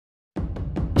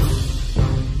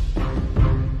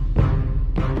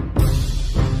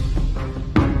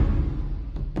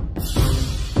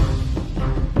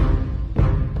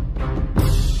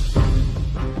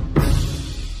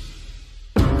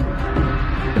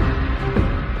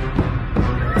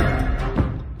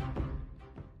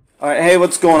Alright, hey,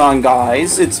 what's going on,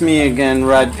 guys? It's me again,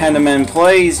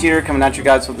 RedPandaManPlayz here, coming at you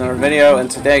guys with another video,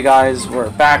 and today, guys, we're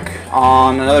back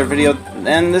on another video,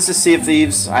 and this is Sea of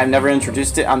Thieves. I've never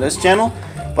introduced it on this channel,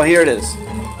 but here it is.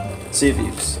 Sea of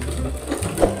Thieves.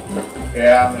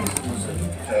 Yeah, I'm exclusive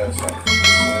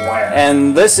to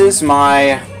and this is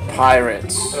my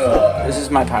pirates. This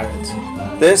is my pirates.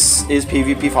 This is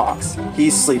pvpfoxxplayzz.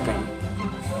 He's sleeping.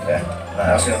 Yeah,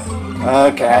 that's him.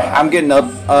 Okay, I'm getting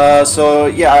up. So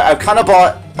yeah, I kind of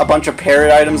bought a bunch of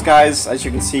parrot items, guys. As you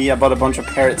can see, I bought a bunch of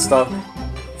parrot stuff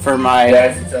for my.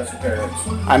 Yeah, I'm obsessed with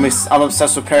parrots. I'm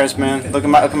obsessed with parrots, man. Look at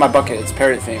my bucket. It's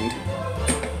parrot themed.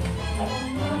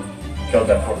 Killed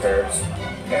them 4 parrots.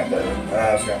 Can't believe it.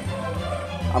 Let's go.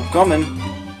 I'm coming.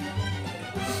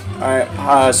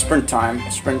 Alright, sprint time.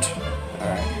 Sprint.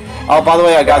 Alright. Oh, by the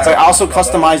way, guys, I also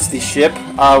customized the ship.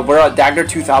 We're at Dagger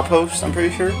Tooth Outpost, I'm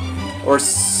pretty sure. Or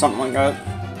something like that.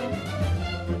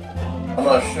 I'm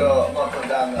gonna put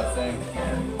down that thing.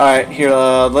 Alright, here,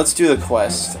 let's do the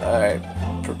quest. Alright,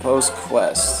 propose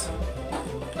quest.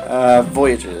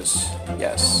 Voyages.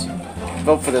 Yes.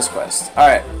 Vote for this quest.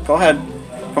 Alright, go ahead.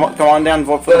 Come on down,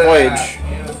 vote for the voyage.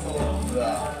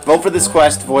 Vote for this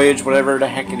quest, voyage, whatever the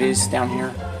heck it is down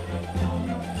here.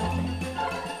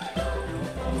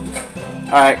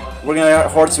 Alright, we're gonna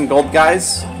hoard some gold,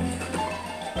 guys.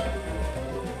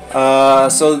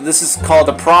 So this is called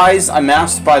a prize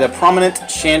amassed by the prominent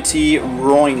Shanty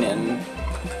Roynin.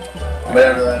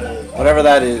 Whatever that is. Whatever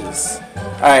that is.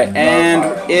 Alright, and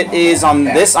it is on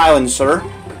this island, sir.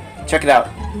 Check it out.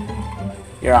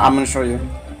 Here, I'm gonna show you.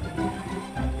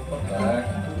 What the heck?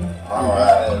 Oh,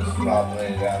 that is probably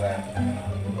down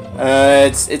there.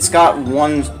 It's got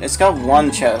one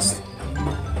chest.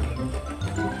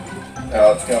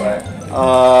 Oh, it's coming.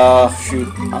 Shoot.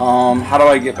 How do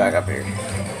I get back up here?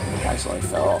 I accidentally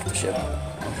fell off the ship.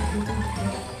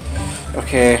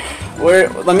 Okay,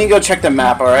 let me go check the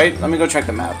map, alright? Let me go check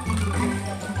the map.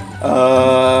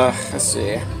 Let's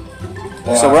see.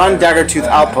 So we're on Dagger Tooth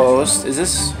Outpost. Is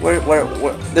this, where,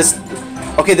 this,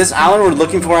 okay, this island we're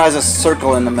looking for has a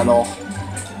circle in the middle.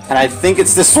 And I think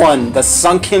it's this one, the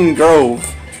Sunken Grove.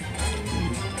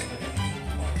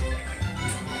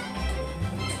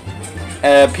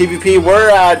 PvP, we're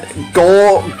at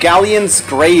Galleon's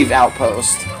Grave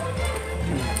Outpost.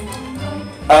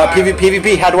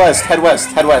 PvP, head west.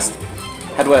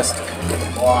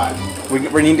 Why?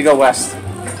 We need to go west.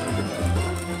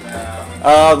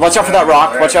 Watch out for that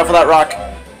rock. Watch out for that rock.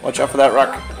 Watch out for that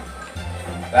rock.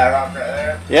 That rock right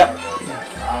there? Yep.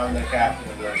 I'm the captain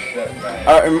of this ship,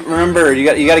 right? Remember, you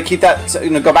got to keep that.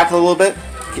 Go back a little bit.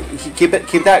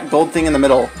 Keep that gold thing in the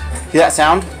middle. Hear that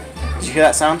sound? Did you hear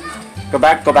that sound? Go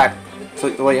back. To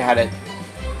the way you had it.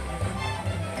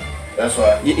 This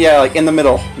way? Yeah, like in the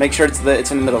middle. Make sure it's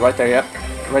in the middle, right there. Yep,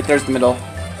 right there's the middle.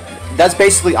 That's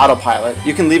basically autopilot.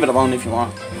 You can leave it alone if you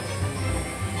want.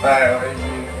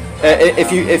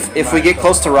 If we get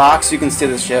close to rocks, you can steal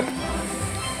the ship.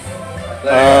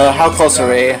 How close are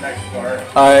we?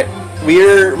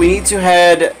 We need to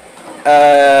head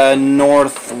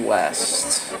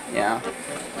northwest. Yeah,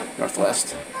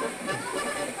 northwest.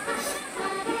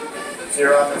 So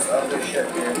you're on this other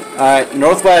ship here. Alright,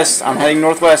 northwest. I'm heading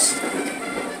northwest.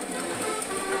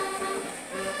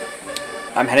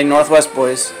 I'm heading northwest,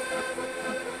 boys.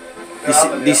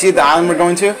 Do you see the island we're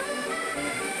going to?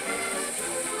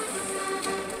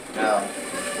 No.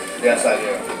 Yes, I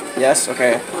do. Yes.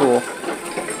 Okay. Cool.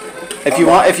 If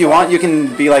you want, you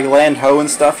can be like land ho and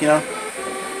stuff, you know.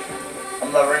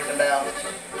 I'm lowering the mountains.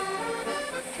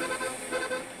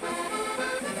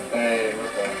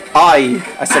 Hey,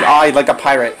 I said I like a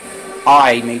pirate.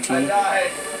 Matey. I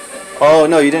died. Oh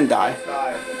no, you didn't die. I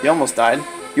died. You almost died.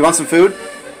 You want some food?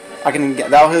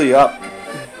 That'll heal you up.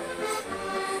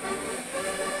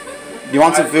 You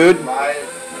want some food? My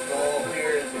goal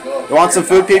here is to go. You want some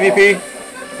food, PvP?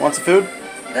 Want some food?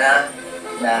 Nah.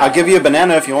 I'll give you a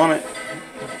banana if you want it.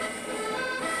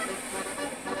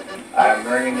 I'm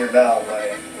ringing your bell,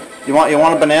 buddy. You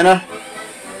want a banana?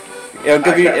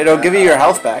 It'll give you your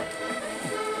health back.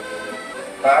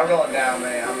 I'm going down,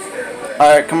 man. I'm scared of it.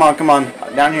 Alright, come on.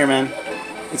 Down here, man.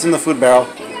 It's in the food barrel.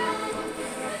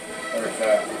 Where's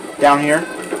that? Down here.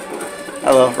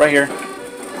 Hello, right here.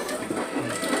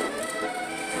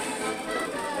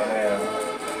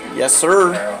 Banana. Yes,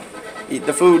 sir. Eat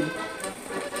the food.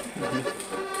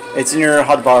 It's in your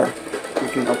HUD bar. You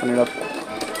can open it up.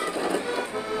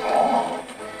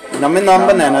 Num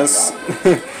bananas.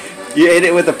 You ate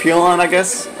it with the peel on, I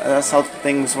guess? That's how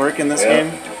things work in this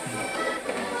game.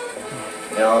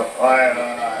 You know,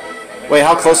 Wait,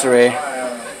 how close are we?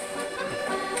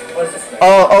 what's this thing?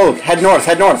 Oh, head north.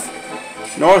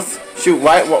 North. Shoot,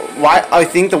 why? I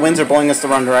think the winds are blowing us the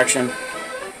wrong direction.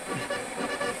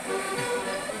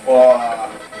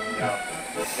 Well, no.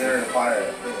 They're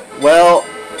fire. Well,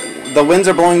 the winds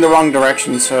are blowing the wrong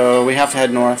direction, so we have to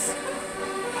head north.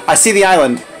 I see the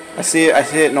island. I see it. I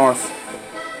see it north.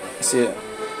 I see it.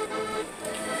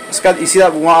 Scott, you see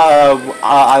that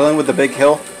island with the big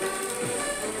hill?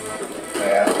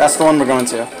 Yeah. That's the one we're going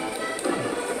to.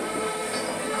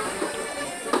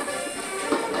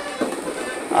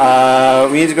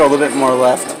 We need to go a little bit more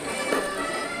left.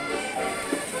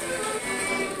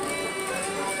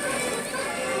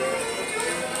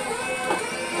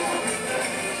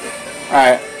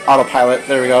 Alright, autopilot,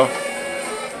 there we go.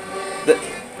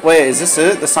 Wait, is this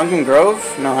it? The Sunken Grove?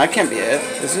 No, that can't be it.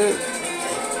 Is it?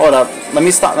 Hold up. Let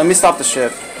me stop the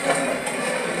ship.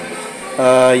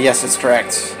 Yes, it's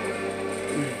correct.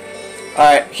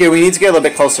 Alright, here, we need to get a little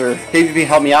bit closer. PvP,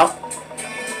 help me out.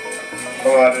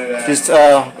 Just,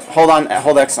 hold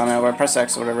X on it, or press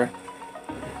X or whatever.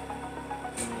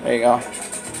 There you go.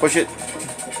 Push it.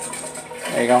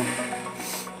 There you go.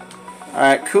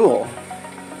 Alright, cool.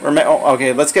 Oh,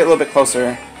 okay, let's get a little bit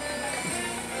closer.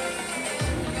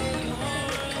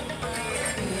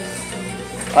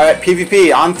 Alright,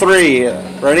 PvP, on 3.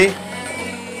 Ready?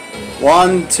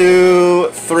 1, 2,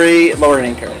 3, lower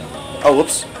anchor. Oh,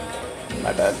 whoops.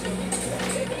 My bad.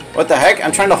 What the heck?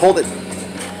 I'm trying to hold it.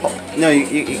 Oh, no,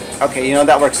 okay, you know,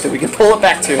 that works too. We can pull it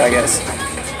back too, I guess.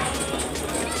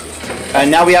 And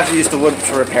now we have to use the wood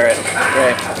to repair it.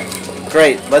 Great.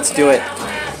 Great, let's do it.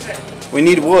 We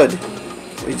need wood.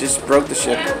 We just broke the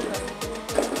ship.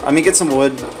 Let me get some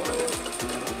wood.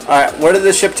 Alright, where did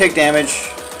the ship take damage?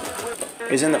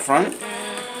 Is it in the front?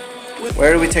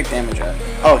 Where do we take damage at?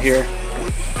 Oh, here.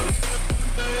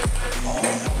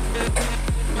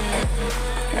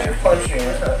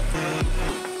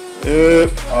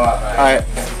 Alright,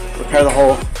 repair the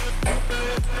hole.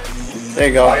 There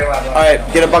you go.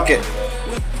 Alright, get a bucket.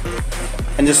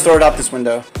 And just throw it out this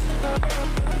window.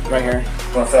 Right here.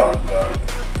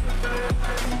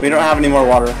 We don't have any more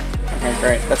water. Okay,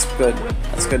 great. That's good.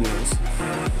 That's good news.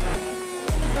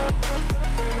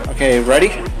 Okay, ready?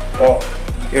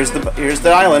 Here's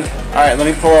the island. Alright, let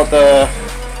me pull out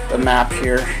the map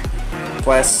here.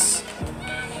 Quests.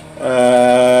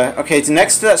 Okay, it's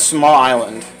next to that small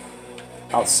island.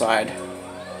 Outside.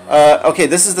 Okay,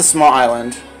 this is the small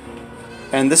island.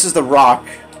 And this is the rock.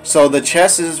 So the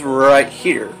chest is right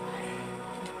here.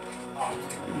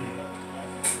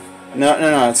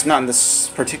 No, it's not in this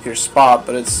particular spot,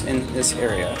 but it's in this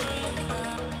area.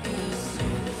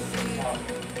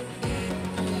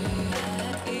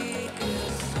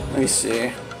 Let me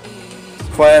see.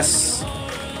 Quests.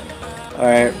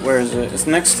 Alright, where is it? It's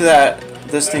next to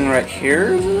this thing right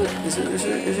here. Is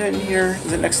it in here?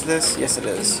 Is it next to this? Yes, it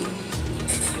is.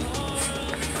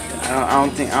 I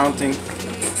don't think.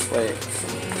 Wait.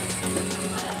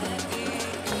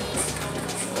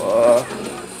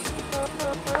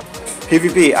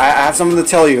 PvP, I have something to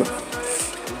tell you.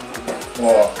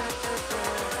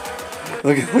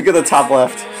 Look at the top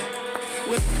left.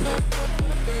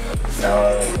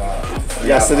 No, it's not.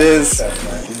 Yes, it is.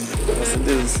 Yes, it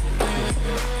is.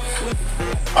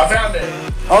 I found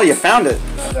it. Oh, you found it.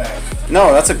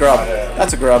 No, that's a grub.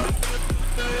 That's a grub.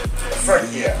 Frick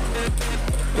yeah.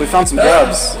 We found some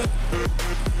grubs.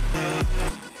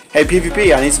 Hey,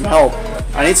 PvP, I need some help.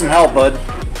 I need some help, bud.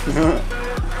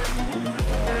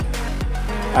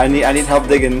 I need help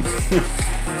digging.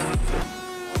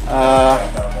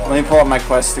 Let me pull up my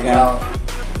quest again.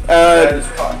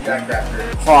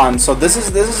 Hold on. So this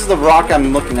is the rock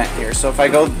I'm looking at here. So if I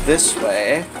go this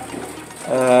way,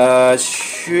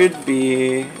 should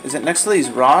be. Is it next to these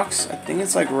rocks? I think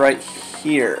it's like right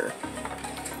here.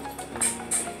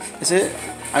 Is it?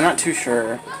 I'm not too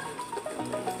sure.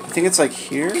 I think it's like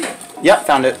here. Yep,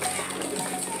 found it.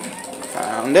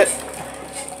 Found it.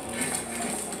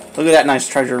 Look at that nice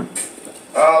treasure.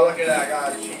 Oh, look at that. I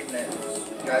got achievements.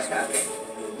 You guys happy?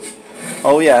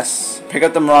 Oh, yes. Pick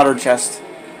up the Marauder chest.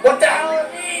 What the hell are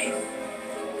these?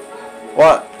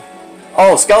 What?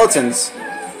 Oh, skeletons.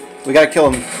 We gotta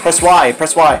kill them. Press Y.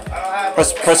 Press Y.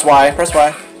 Press Y. Press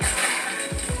Y.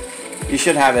 You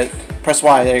should have it. Press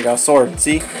Y. There you go. Sword.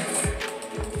 See?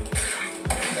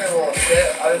 Oh,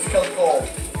 shit. I just killed gold.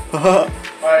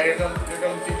 Alright, here comes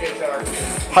DJ Shark.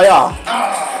 Hiya!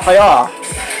 Hiya!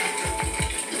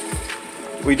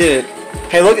 We did it.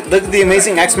 Hey, look at the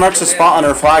amazing X marks the spot on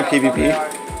our flag, PvP.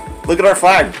 Look at our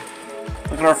flag.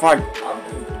 Look at our flag.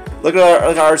 Look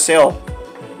at our sail.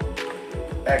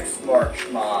 X marks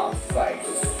my face.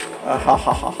 Ha ha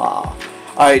ha ha.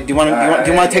 Alright, do you want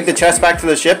to take the chest back to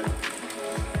the ship?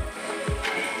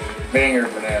 Banger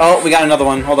banana. Oh, we got another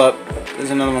one. Hold up. there's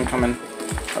another one coming.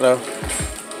 Hello.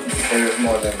 There's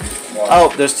more than one.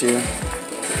 Oh, there's 2.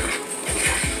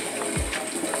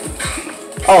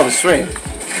 Oh, there's 3.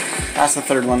 That's the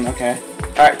 3rd one. Okay.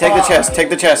 All right, take the chest. Take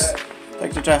the chest.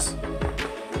 Take the chest.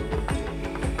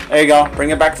 There you go. Bring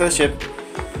it back to the ship.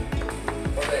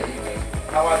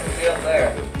 How about to be up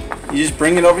there? You just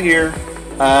bring it over here.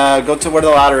 Go to where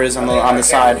the ladder is on the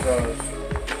side.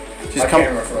 Just come.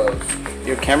 Camera froze.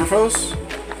 Your camera froze?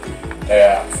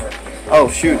 Yeah. Oh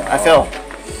shoot! I fell.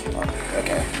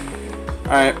 Okay.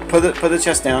 All right. Put the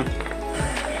chest down.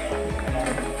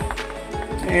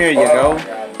 There you go.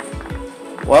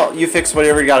 Well, you fix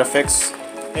whatever you gotta fix.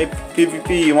 Hey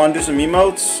PvP, you wanna do some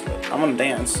emotes? I'm gonna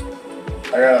dance.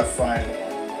 I gotta find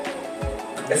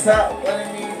one. It's not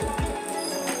letting me.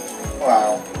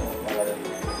 Wow.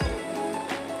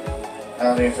 I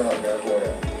don't think it's gonna go for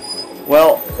it.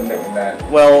 Well. It's gonna make me mad.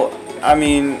 Well, I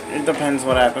mean, it depends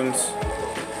what happens.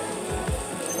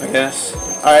 I guess.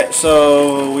 Alright,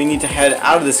 so we need to head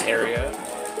out of this area.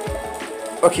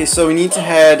 Okay, so we need to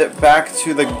head back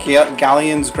to the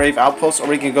Galleon's Grave outpost, or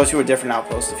we can go to a different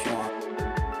outpost if you want.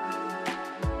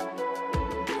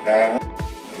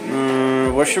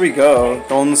 Where should we go?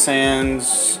 Golden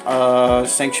Sands,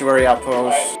 Sanctuary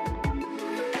outpost.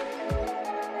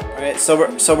 Okay, so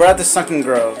we're at the Sunken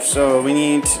Grove, so we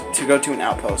need to go to an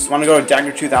outpost. Want to go to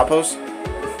Daggertooth outpost?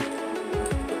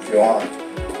 If you want.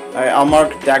 Alright, I'll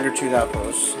mark Daggertooth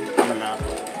outpost on the map.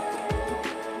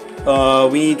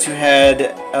 We need to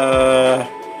head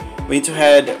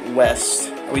west.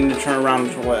 We need to turn around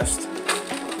to west.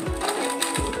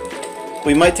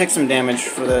 We might take some damage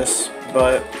for this,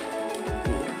 but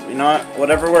you know what?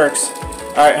 Whatever works.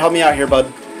 Alright, help me out here, bud.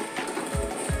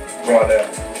 What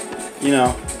else? You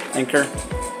know, anchor.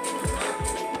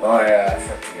 Oh yeah, I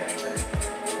shook the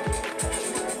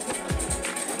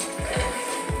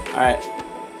anchor. Alright.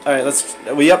 Alright, let's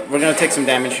we're gonna take some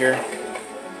damage here.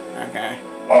 Okay.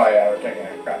 Oh yeah, we're taking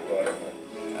a crap load.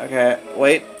 Okay,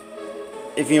 wait.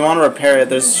 If you want to repair it,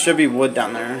 there should be wood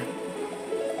down there.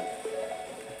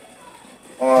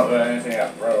 Oh, but anything I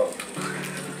broke.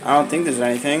 I don't think there's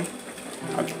anything.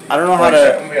 I don't know how to...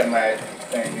 Let me get my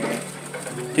thing here.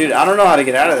 Dude, I don't know how to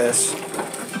get out of this.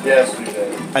 Yes, you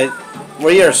did.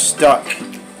 We are stuck.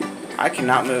 I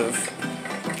cannot move.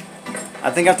 I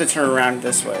think I have to turn around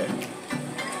this way.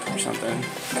 Or something.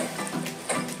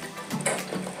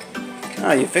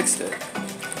 Oh, you fixed it.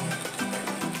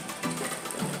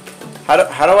 How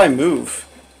do I move?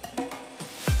 Do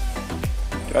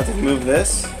I have to move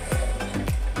this?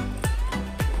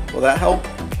 Will that help?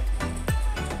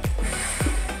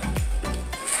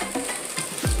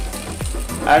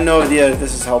 I have no idea if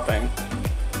this is helping.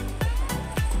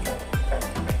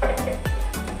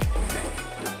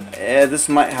 Yeah, this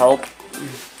might help.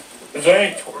 Is there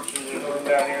any torches or something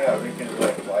down here that we can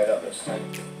like light up this thing?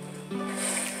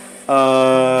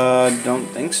 Don't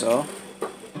think so.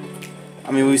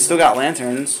 I mean, we still got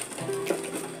lanterns.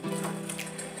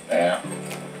 Yeah.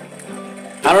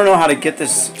 I don't know how to get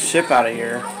this ship out of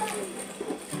here.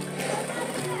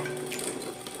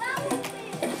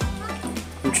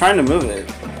 I'm trying to move it.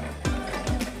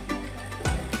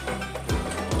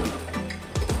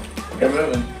 You're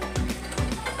moving.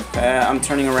 I'm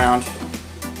turning around.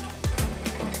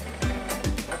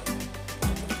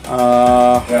 I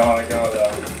don't want to go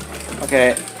though.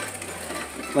 Okay.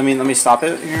 Let me stop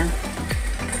it here.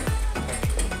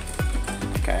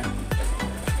 Okay.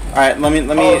 All right. Let me.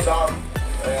 Oh, it's on.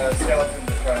 Skeletons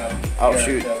are trying to. Oh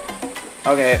shoot.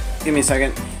 Okay. Give me a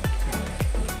second.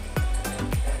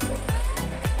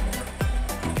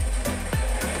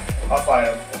 I'll find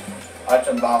him. I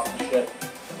jumped off the ship.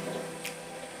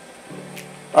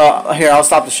 Here, I'll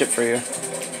stop the ship for you.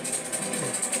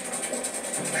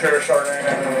 Sure, short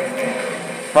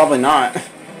range. Probably not.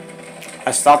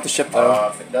 I stopped the ship though.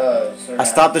 If it does. I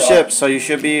stopped the ship, so you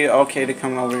should be okay to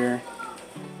come over here.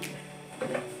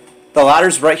 The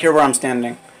ladder's right here where I'm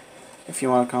standing. If you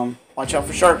want to come. Watch out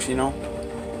for sharks, you know.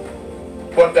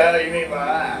 What the hell do you mean by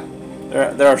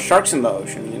that? There are sharks in the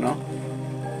ocean, you know.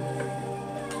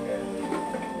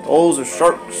 Those are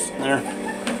sharks. There.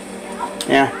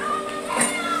 Yeah.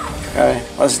 Okay,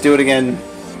 let's do it again.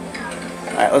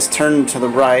 Alright, let's turn to the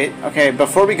right. Okay,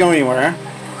 before we go anywhere,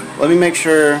 let me make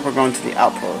sure we're going to the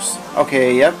outpost.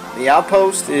 Okay, yep, the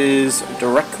outpost is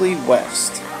directly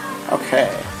west.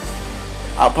 Okay.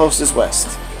 Outpost is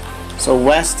west. So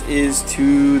west is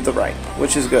to the right,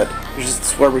 which is good. Which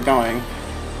is where we're going.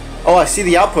 Oh, I see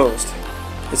the outpost.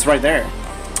 It's right there.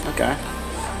 Okay.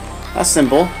 That's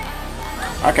simple.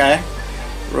 Okay.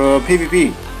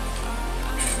 PvP.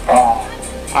 Oh.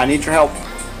 I need your help.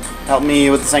 Help me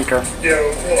with this anchor.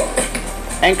 Yo,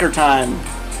 what? Anchor time.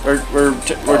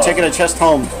 We're taking a chest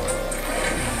home.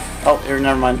 Oh, here,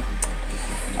 never mind.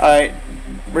 All right,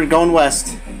 we're going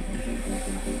west.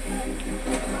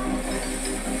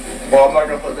 Well, I'm not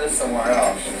gonna put this somewhere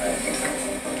else.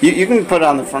 You can put it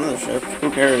on the front of the ship.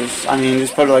 Who cares? I mean,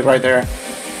 just put it like right there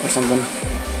or something.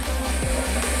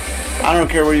 I don't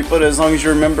care where you put it as long as you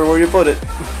remember where you put it.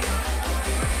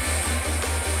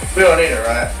 We don't need it,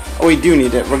 right? Oh, we do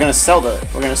need it. We're gonna sell it.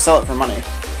 We're gonna sell it for money.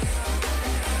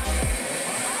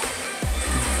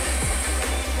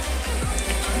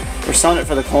 We're selling it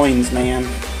for the coins, man.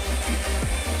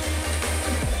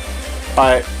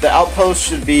 Alright, the outpost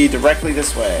should be directly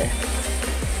this way.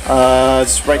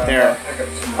 It's right there.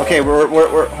 Okay, we're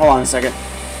hold on a second.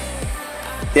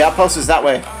 The outpost is that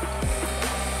way.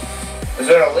 Is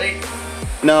there a leak?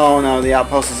 No, the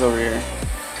outpost is over here.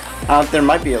 There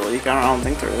might be a leak. I don't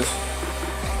think there is.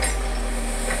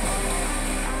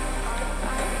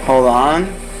 Hold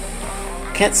on.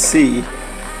 Can't see.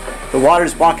 The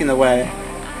water's blocking the way.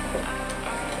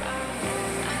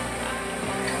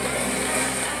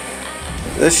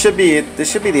 This should be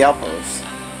the outpost.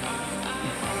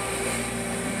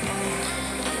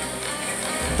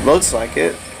 It looks like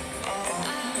it.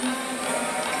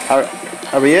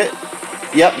 Are we it?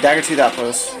 Yep, dagger to the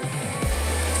outpost.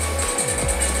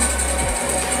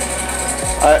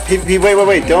 PvP,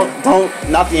 wait, don't,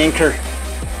 not the anchor.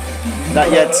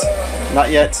 Not yet. Not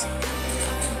yet.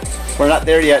 We're not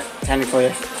there yet,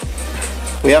 technically.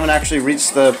 We haven't actually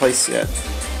reached the place yet.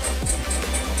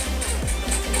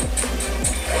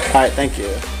 Alright, thank you.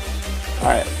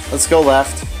 Alright, let's go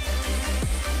left.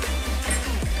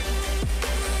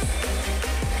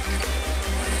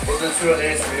 We'll do 2 of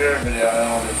these for your video, and then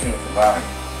we'll do 2 for mine.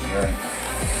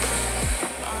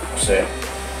 We'll see.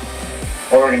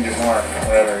 Or we can do more,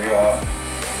 whatever you want.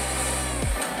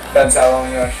 Depends how long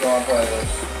you actually want to play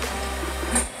this.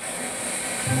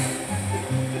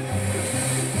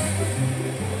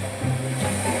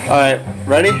 Alright,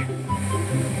 ready?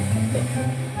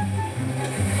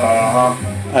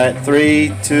 Alright,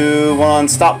 3, 2, 1,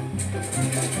 stop.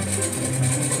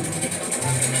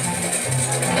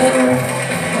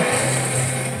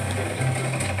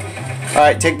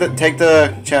 Alright, take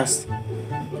the chest.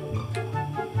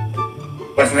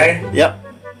 With me? Yep.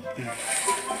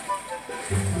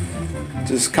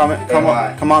 Just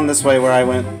come on this way where I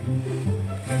went.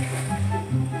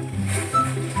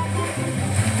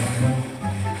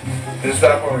 Is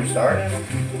that where we started?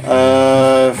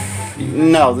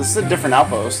 No, this is a different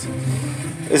outpost.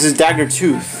 This is Dagger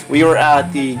Tooth. We were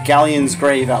at the Galleon's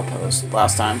Grave outpost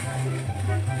last time.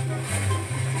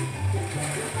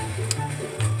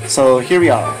 So here we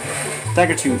are.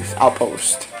 Dagger Tooth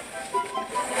outpost.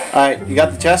 Alright, you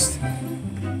got the chest?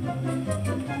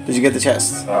 Did you get the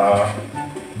chest? I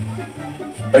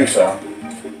think so.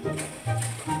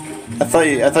 I thought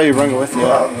you brought it with you.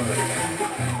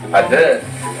 I did. I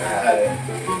had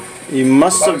it. You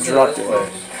must have dropped it.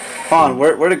 Hold on,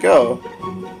 where'd it go?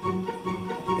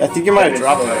 I think you might have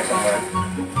dropped it.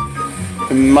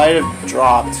 It might have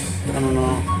dropped. I don't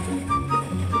know.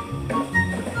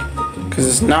 Because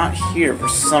it's not here for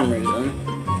some reason.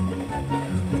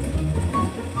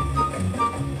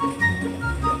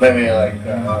 Maybe like,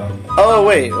 Oh,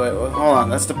 wait, hold on.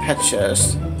 That's the pet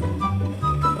chest.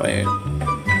 Wait.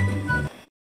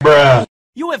 Bruh.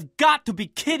 You have got to be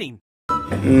kidding!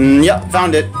 Yep,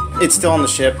 found it. It's still on the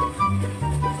ship.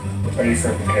 Are you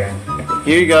freaking kidding?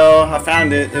 Here you go. I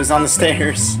found it. It was on the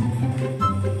stairs.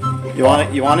 You want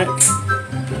it? You want it?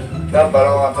 No, but I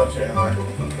don't want to touch it anymore.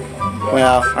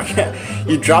 Well, I can't.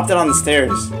 You dropped it on the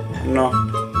stairs. No.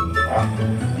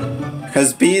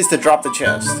 Because B is to drop the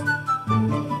chest.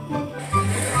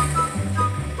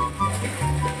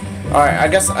 Alright, I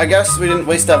guess we didn't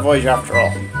waste that voyage after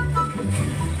all.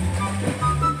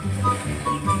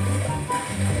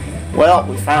 Well,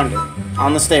 we found it.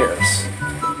 On the stairs.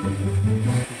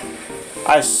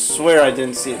 I swear I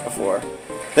didn't see it before.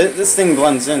 This thing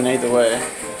blends in either way.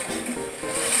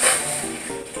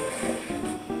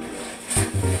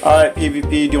 Alright, PvP,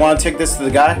 do you want to take this to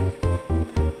the guy?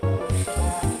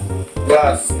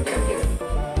 Yes.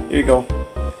 Here you go.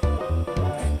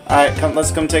 Alright,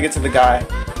 let's come take it to the guy.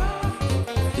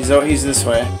 He's this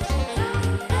way.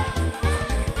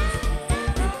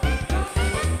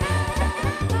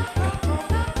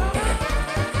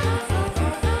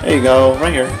 There you go,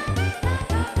 right here.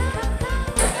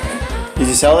 Did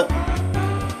you sell it?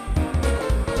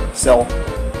 Sell.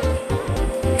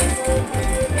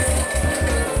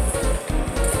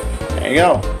 There you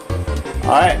go.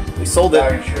 Alright, we sold it.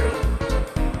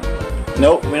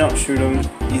 Nope, we don't shoot him.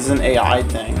 He's an AI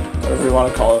thing, whatever you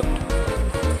want to call it.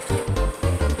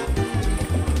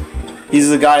 He's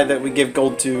the guy that we give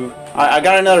gold to. I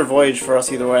got another voyage for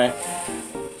us either way.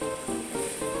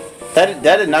 That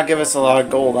did not give us a lot of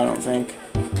gold, I don't think.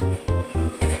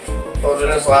 Well, do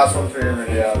this last one for your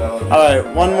video. Alright,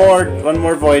 one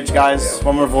more voyage, guys. Yeah.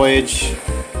 One more voyage.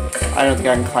 I don't think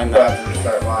I can climb that. I have to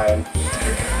restart mine.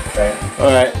 Okay.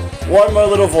 Alright, one more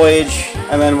little voyage,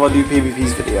 and then we'll do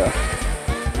PvP's video.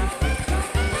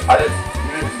 I did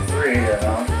 3 here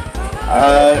now.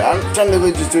 I'm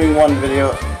technically just doing one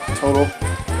video total.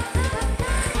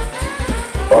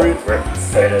 Oh,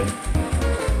 faded.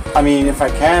 I mean, if I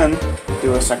can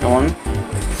do a second one.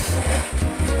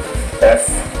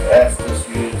 If this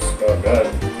view's so good,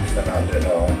 then I do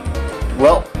know.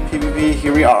 Well, PvP,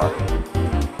 here we are.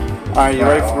 Alright, you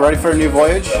ready for a new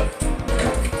voyage?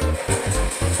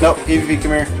 Nope, PvP,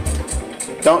 come here.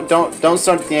 Don't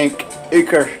start the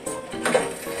anchor.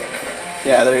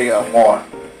 Yeah, there you go. More.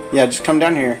 Yeah, just come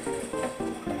down here.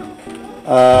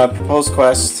 Proposed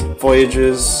quest,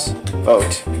 voyages,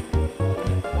 vote.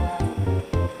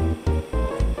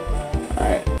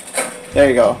 Alright, there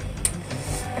you go.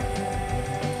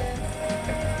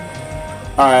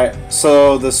 Alright,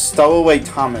 so the Stowaway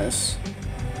Thomas.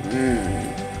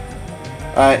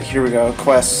 Alright, here we go.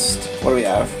 Quest. What do we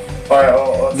have?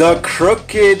 Alright, the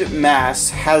Crooked Masts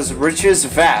has riches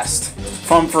vast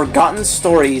from forgotten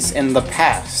stories in the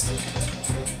past.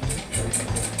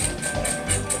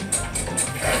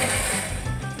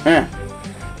 Yeah.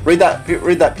 Read that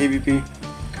PvP.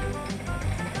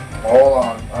 Hold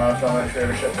on. I'm trying to make sure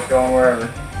the ship is going wherever.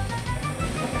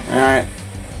 Alright.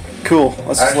 Cool.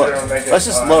 Let's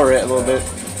just lower it a little bit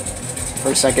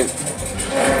for a second.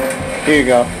 Here you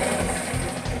go.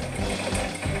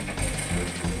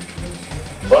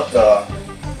 What the?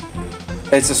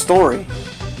 It's a story.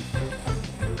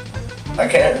 I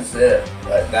can't see it.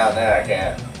 Like down there I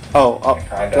can't. Oh, do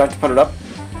I have to put it up?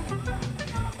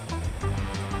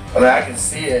 I mean, I can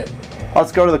see it.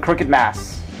 Let's go to the Crooked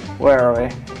Masts. Where are we?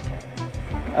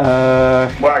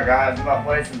 What guys, I'm about to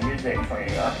play some music for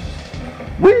you.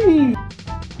 Whee!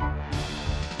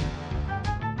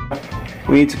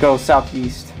 We need to go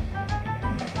southeast.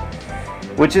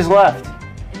 Which is left?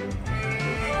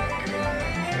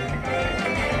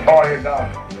 Oh, you're done.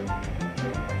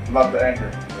 I'm about to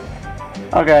anchor.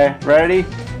 Okay, ready?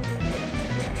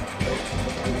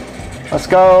 Let's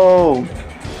go!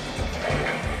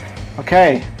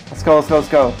 Okay, let's go.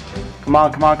 Come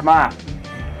on.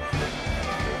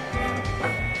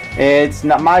 It's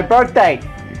not my birthday!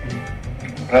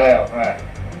 Hell, right.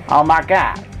 Oh my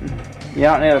god. You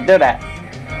don't need to do that.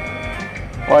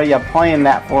 What are you playing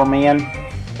that for, man?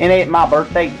 It ain't my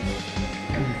birthday.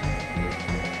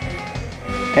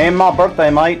 It ain't my birthday,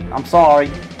 mate. I'm sorry.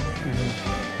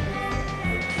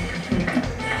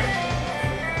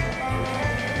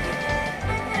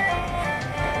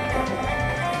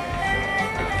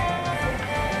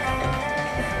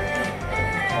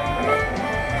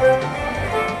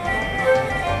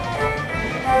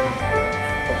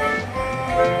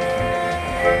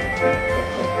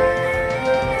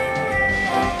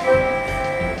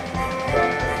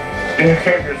 Your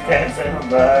character's dancing on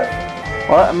that.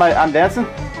 What? I'm dancing?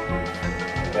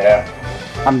 Yeah.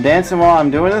 I'm dancing while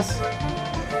I'm doing this?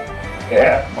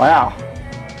 Yeah. Wow.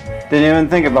 Didn't even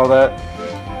think about that.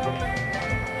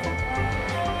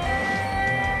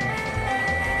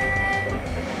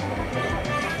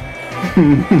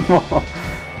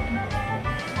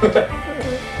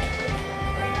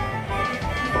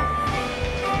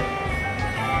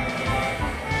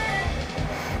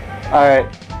 Alright.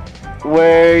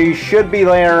 We should be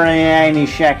there any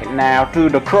second now to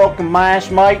the Crooked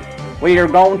Masts, mate. We are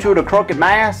going to the Crooked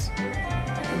Masts.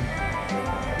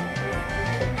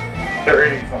 They're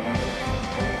eating something.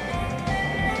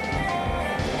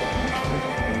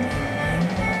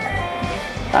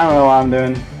 I don't know what I'm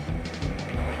doing.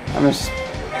 I'm just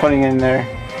putting it in there.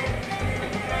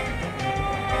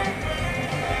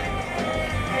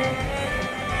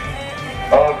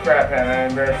 Oh crap, man, I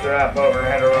embarrassed that boat. We're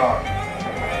gonna hit a rock.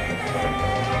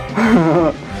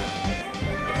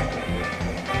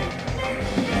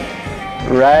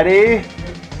 Ready?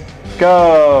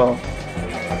 Go!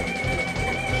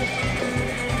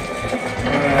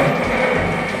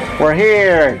 We're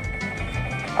here!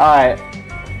 Alright,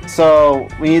 so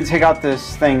we need to take out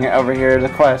this thing over here, the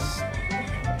quest.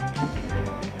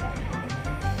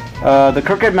 The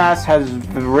Crooked Mast has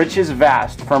riches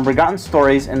vast from forgotten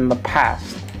stories in the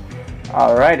past.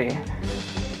 Alrighty.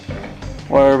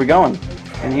 Where are we going?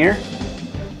 In here?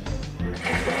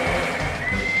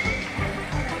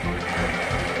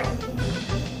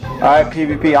 Alright,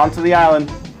 PvP, onto the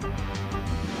island.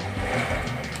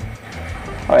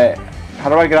 Wait, how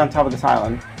do I get on top of this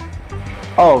island?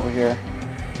 Oh, over here.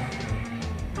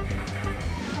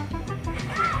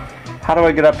 How do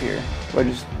I get up here? Do I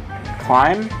just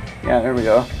climb? Yeah, there we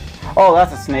go. Oh,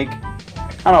 that's a snake.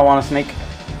 I don't want a snake.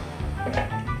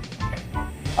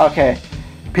 Okay.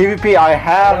 PvP, I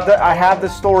have the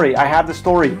story. I have the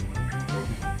story.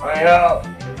 I know.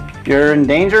 You're in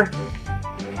danger?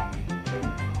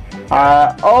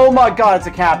 Oh my god, it's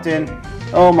a captain.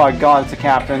 Oh my god, it's a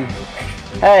captain.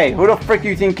 Hey, who the frick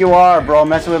you think you are, bro?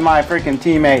 Messing with my freaking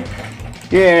teammate.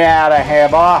 Get out of here,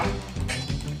 boy.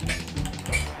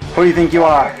 Who do you think you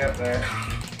are?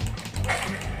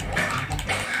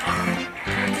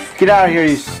 Get out of here,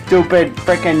 you stupid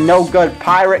freaking no good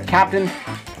pirate captain.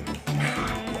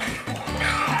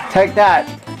 Take that.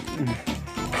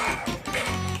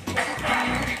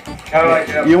 How do I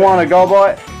get up You want to go,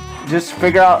 boy? Just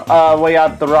figure out a way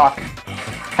out the rock.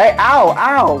 Hey, ow,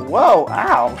 ow, whoa,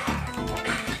 ow.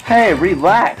 Hey,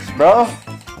 relax, bro.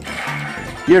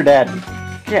 You're dead.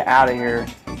 Get out of here.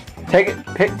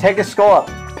 Take his skull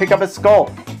up. Pick up his skull.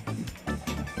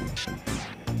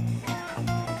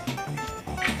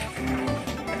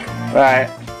 Alright.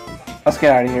 Let's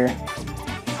get out of here.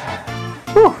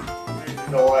 Whew.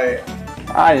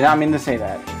 I did not mean to say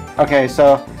that. Okay,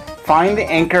 so find the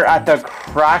anchor at the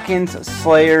Kraken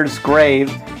Slayer's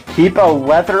grave. Keep a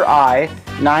weather eye.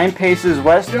 9 paces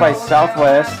west by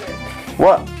southwest.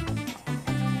 What?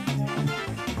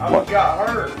 I got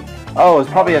hurt. Oh, it's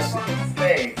probably a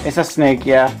snake. It's a snake,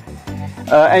 yeah.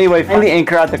 Anyway, find the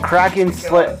anchor at the Kraken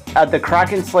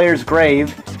Slayer's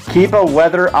grave. Keep a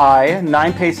weather eye.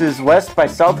 9 paces west by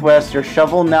southwest. Your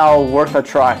shovel now worth a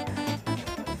try.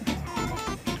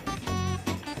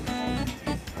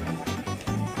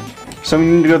 So we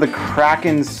need to go to the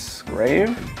Kraken's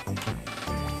grave?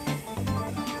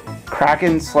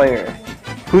 Kraken Slayer.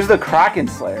 Who's the Kraken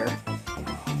Slayer?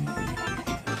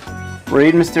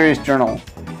 Read mysterious journal.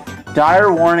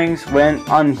 Dire warnings went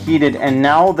unheeded, and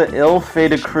now the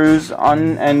ill-fated crew's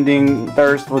unending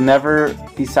thirst will never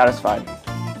be satisfied.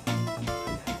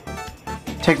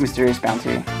 Take mysterious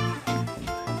bounty.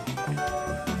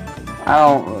 I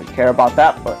don't really care about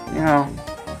that, but, you know,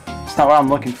 it's not what I'm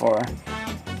looking for.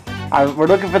 We're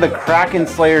looking for the Kraken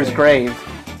Slayer's grave.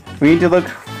 We need to look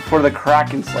for the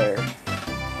Kraken Slayer.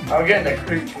 I'm getting the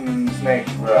creeping snake,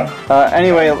 bro.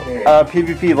 Anyway,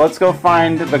 PvP, let's go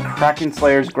find the Kraken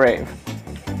Slayer's grave.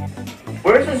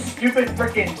 Where's this stupid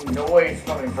freaking noise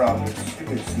coming from? This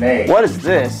stupid snake. What is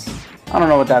this? I don't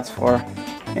know what that's for.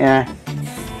 Yeah.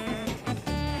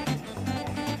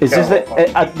 Is this it?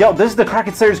 Yo, this is the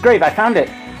Kraken Slayer's grave. I found it.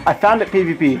 I found it,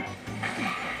 PvP.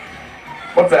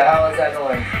 What the hell is that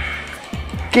noise?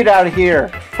 Get out of here.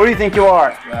 Who do you think you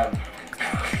are? Yeah.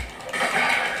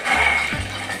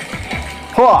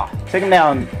 Take him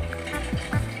down.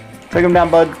 Take him down,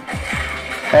 bud.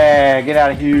 Hey, get out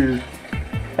of here.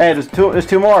 Hey, there's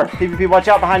two more. PvP, watch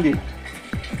out behind you.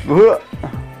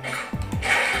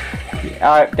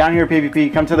 Alright, down here,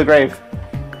 PvP. Come to the grave.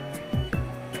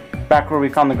 Back where we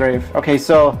found the grave. Okay,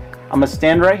 so I'm gonna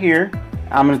stand right here.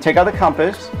 I'm gonna take out the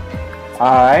compass.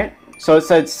 Alright. So it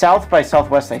said south by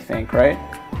southwest, I think, right?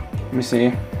 Let me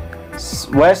see.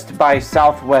 West by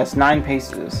southwest, 9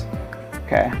 paces.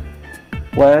 Okay.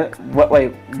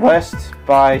 Wait, west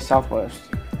by southwest.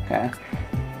 Okay.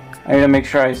 I need to make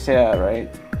sure I say that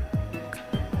right.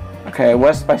 Okay,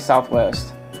 west by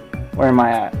southwest. Where am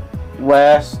I at?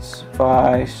 West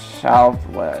by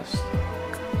southwest.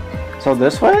 So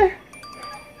this way?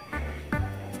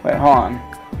 Wait, hold on.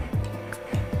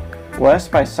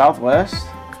 West by southwest?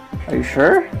 Are you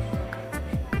sure?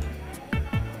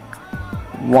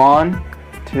 1,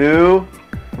 2,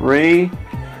 3,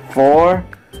 4,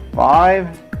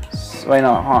 5. Wait,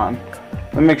 no, hold on.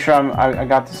 Let me make sure I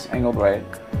got this angled right.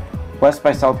 West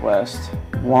by southwest.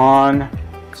 1,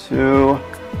 2,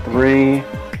 3,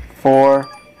 4,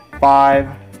 5,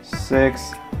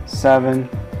 6, 7,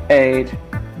 8,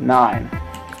 9.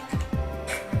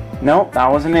 Nope,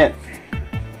 that wasn't it.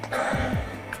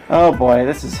 Oh boy,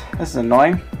 this is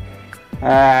annoying.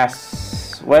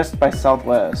 West by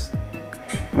southwest.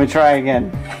 Let me try again.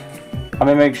 I'm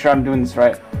gonna make sure I'm doing this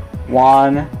right.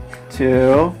 1,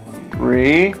 2,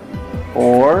 3,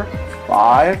 4,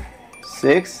 5,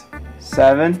 6,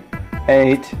 7,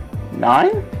 8,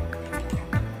 9?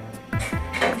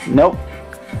 Nope.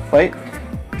 Wait.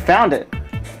 You found it.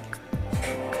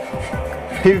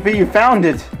 PvP, you found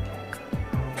it.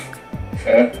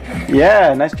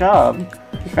 Yeah, nice job.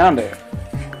 You found it.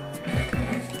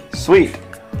 Sweet.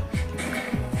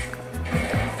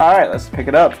 Alright, let's pick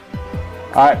it up.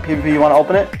 Alright, PvP, you want to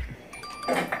open it?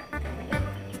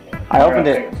 I opened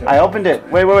it. I opened it.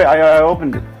 Wait. I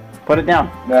opened it. Put it down.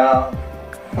 No.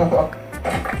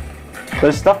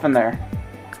 There's stuff in there.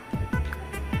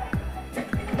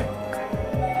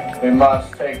 We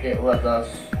must take it with us.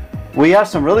 We have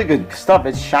some really good stuff.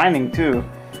 It's shining too.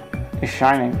 It's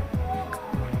shining.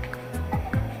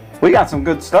 We got some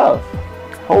good stuff.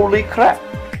 Holy crap.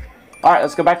 Alright,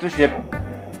 let's go back to the ship.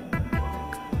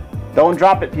 Don't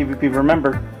drop it, PvP,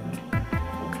 remember.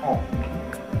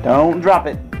 Don't drop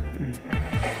it.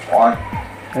 Why?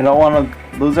 We don't want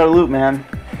to lose our loot, man.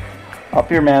 Up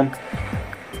here, man.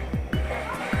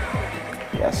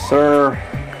 Yes, sir.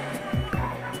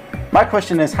 My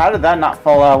question is, how did that not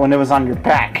fall out when it was on your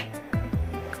back?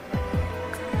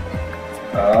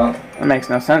 That makes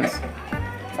no sense.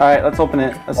 Alright, let's open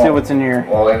it. Let's see what's in here.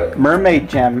 Well, Mermaid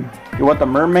gem. You want the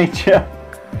mermaid gem?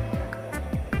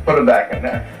 put it back in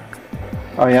there.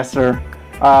 Oh, yes, sir.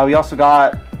 We also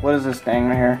got, what is this thing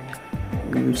right here?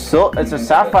 It's a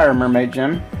sapphire mermaid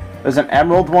gem. There's an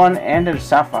emerald one and a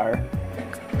sapphire.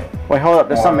 Wait, hold up.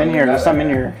 There's something in here. There's something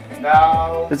in here.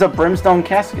 No. There's a brimstone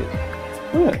casket.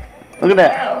 Look. Look at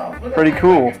that. Pretty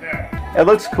cool. It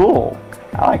looks cool.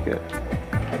 I like it.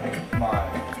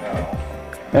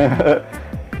 No.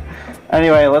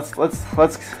 Anyway, let's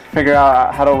figure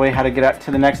out how to get out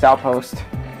to the next outpost.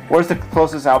 Where's the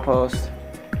closest outpost?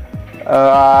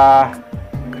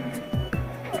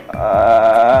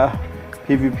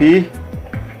 PvP.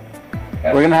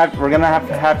 Yes. We're gonna have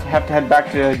to head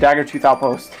back to Daggertooth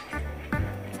outpost.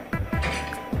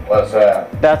 What's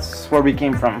that? That's where we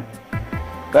came from.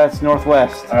 That's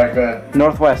northwest. Alright, good.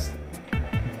 Northwest.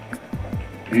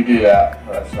 You do that.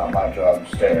 That's not my job.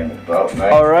 Stay in the boat,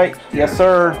 mate. Alright, yes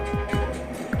sir.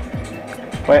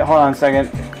 Wait, hold on a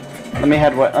second. Let me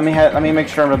make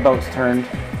sure the boat's turned.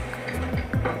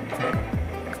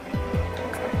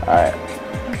 Alright.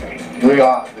 We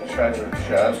got the treasure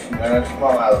chest, man. Come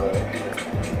on out of it.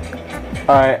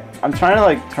 Alright, I'm trying to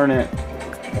like turn it.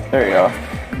 There you go.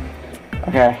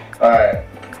 Okay. Alright.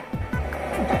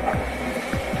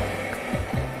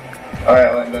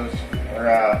 Alright, Linda's. We're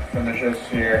gonna finish this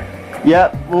here.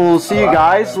 Yep, we'll see you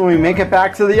guys when we make it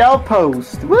back to the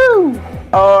outpost. Woo!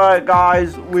 Alright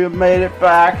guys, we have made it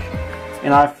back.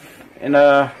 And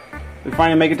we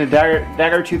finally make it to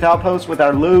Daggertooth outpost with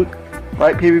our loot.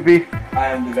 Right, PvP? I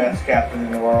am the best captain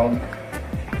in the world.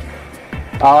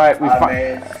 Alright,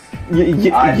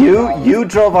 you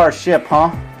drove our ship, huh?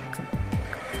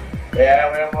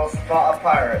 Yeah, we almost fought a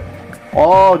pirate.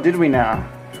 Oh, did we now?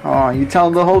 Oh, you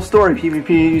tell the whole story, PvP.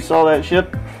 You saw that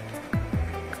ship?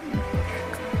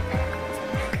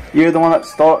 You're the one that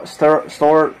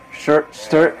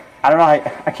I don't know, I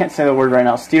can't say the word right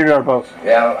now. Steered our boat.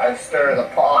 Yeah, I stirred the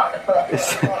pot.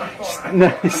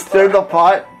 No, you stirred the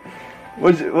pot?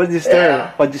 What'd you stir?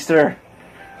 Yeah. What'd you stir?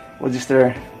 What'd you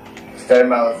stir? Stirred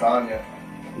my lasagna.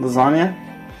 Lasagna?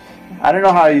 I don't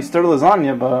know how you stir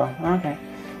lasagna, but okay.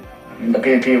 The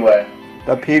PvP way.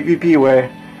 The PvP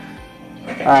way.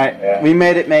 Alright, Yeah. We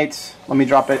made it, mates. Let me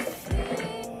drop it.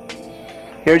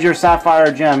 Here's your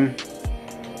sapphire gem.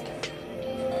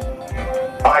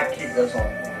 I'd keep this one.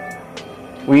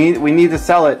 We need to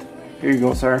sell it. Here you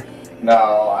go, sir. No,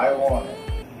 I want it.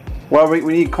 Well, we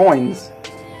need coins.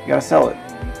 You gotta sell it.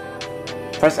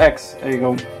 Press X. There you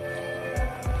go.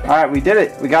 All right, we did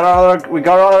it. We got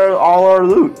all our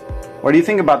loot. What do you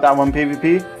think about that one,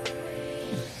 PvP?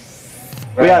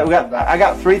 I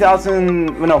got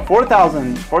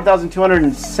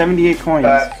 4,278 coins.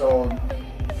 That sold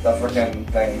the freaking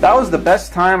thing. That was the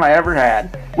best time I ever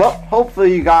had. Well,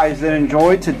 hopefully you guys did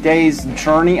enjoy today's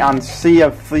journey on Sea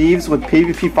of Thieves with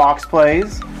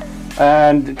pvpfoxxplayzz.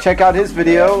 And check out his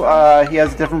video. He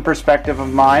has a different perspective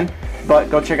of mine. But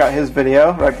go check out his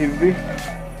video, right, PvP?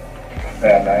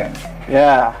 Yeah, man.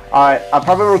 Yeah. Alright, I'll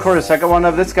probably record a second one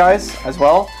of this, guys, as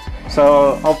well.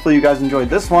 So hopefully you guys enjoyed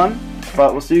this one.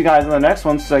 But we'll see you guys in the next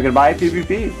one. Say goodbye,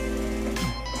 PvP.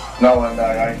 No,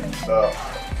 Linda,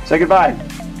 Say goodbye.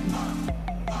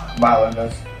 Bye, Linda.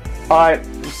 Alright,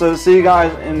 so see you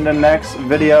guys in the next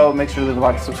video. Make sure to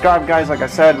like and subscribe, guys. Like I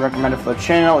said, recommend it for the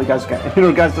channel. You guys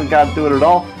don't got to do it at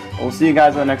all. We'll see you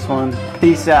guys in the next one.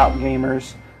 Peace out,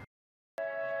 gamers.